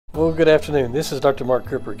Well, good afternoon. This is Dr. Mark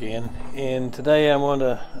Cooper again, and today I want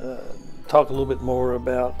to talk a little bit more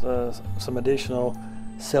about some additional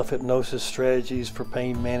self-hypnosis strategies for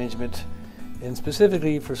pain management, and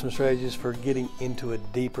specifically for some strategies for getting into a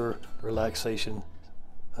deeper relaxation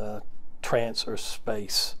trance or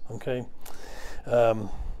space. Okay.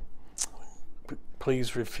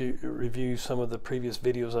 Please review some of the previous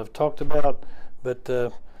videos I've talked about, but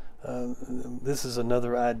this is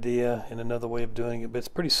another idea and another way of doing it, but it's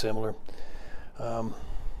pretty similar. But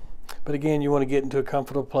again, you want to get into a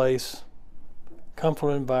comfortable place,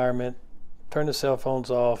 comfortable environment, turn the cell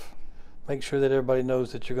phones off, make sure that everybody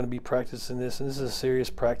knows that you're going to be practicing this, and this is a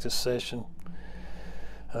serious practice session.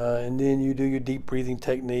 And then you do your deep breathing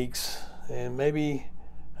techniques, and maybe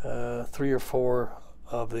 3 or 4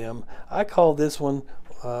 of them. I call this one,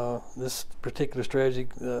 this particular strategy,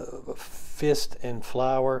 fist and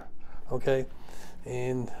flower. Okay,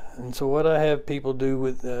 and so what I have people do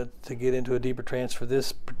with to get into a deeper trance for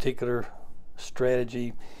this particular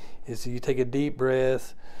strategy is you take a deep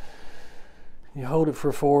breath, you hold it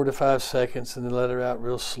for 4 to 5 seconds, and then let it out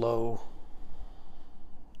real slow.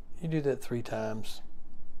 You do that 3 times,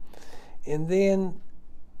 and then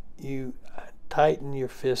you tighten your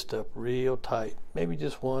fist up real tight, maybe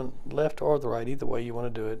just one, left or the right, either way you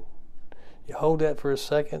want to do it. You hold that for a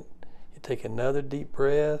second, you take another deep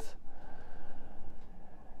breath,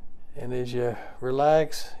 and as you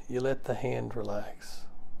relax, you let the hand relax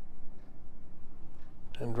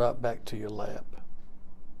and drop back to your lap.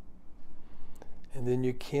 And then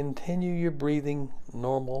you continue your breathing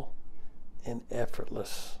normal and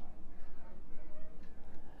effortless.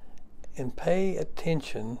 And pay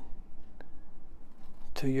attention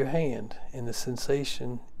to your hand and the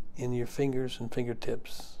sensation in your fingers and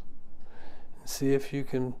fingertips. And see if you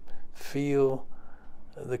can feel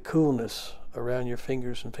the coolness around your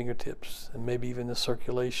fingers and fingertips, and maybe even the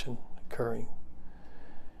circulation occurring.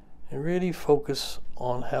 And really focus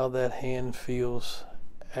on how that hand feels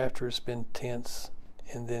after it's been tense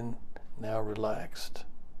and then now relaxed.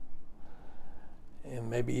 And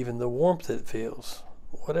maybe even the warmth it feels.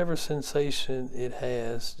 Whatever sensation it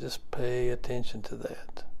has, just pay attention to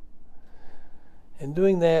that. And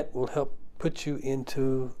doing that will help put you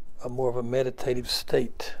into a more of a meditative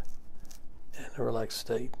state and a relaxed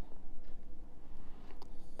state.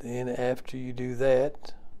 Then after you do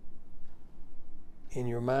that, in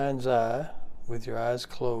your mind's eye, with your eyes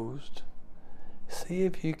closed, see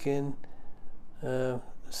if you can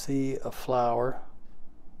see a flower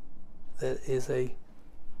that is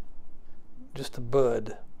just a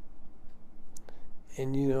bud.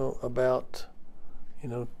 And about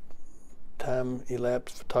time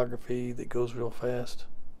elapsed photography that goes real fast.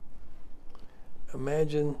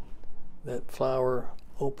 Imagine that flower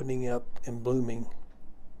opening up and blooming,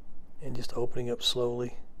 and just opening up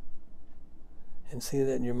slowly, and seeing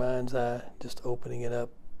that in your mind's eye, just opening it up.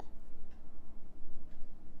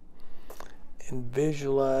 And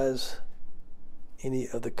visualize any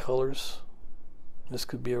of the colors. This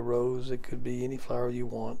could be a rose, it could be any flower you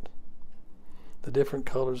want. The different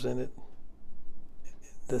colors in it,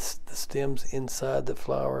 the stems inside the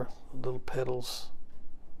flower, the little petals,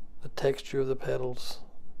 the texture of the petals,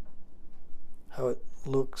 how it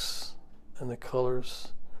looks, and the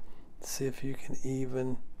colors. See if you can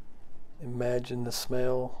even imagine the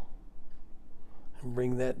smell and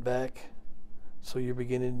bring that back, so you're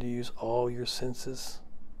beginning to use all your senses.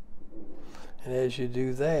 And as you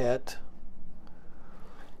do that,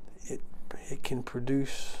 it can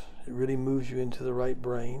produce, it really moves you into the right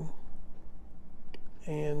brain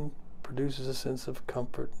and produces a sense of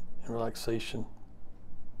comfort and relaxation.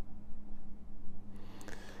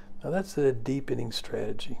 Now that's a deepening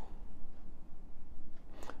strategy.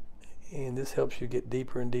 And this helps you get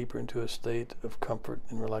deeper and deeper into a state of comfort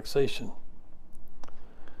and relaxation.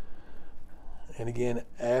 And again,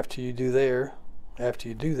 after you do that,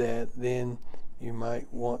 then you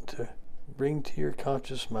might want to bring to your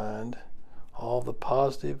conscious mind all the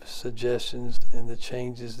positive suggestions and the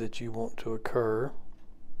changes that you want to occur,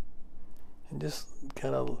 and just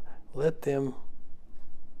kind of let them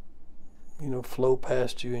flow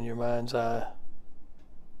past you in your mind's eye.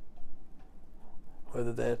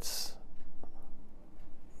 Whether that's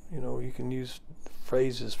you can use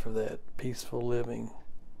phrases for that: peaceful living,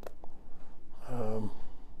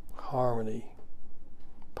 harmony,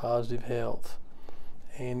 positive health,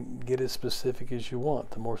 and get as specific as you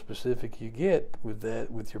want. The more specific you get with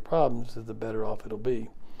that, with your problems, the better off it'll be,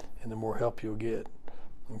 and the more help you'll get.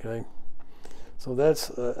 Okay, so that's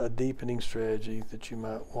a deepening strategy that you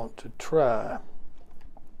might want to try.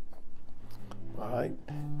 All right,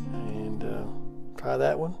 and try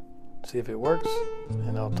that one. see if it works,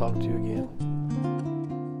 and I'll talk to you again.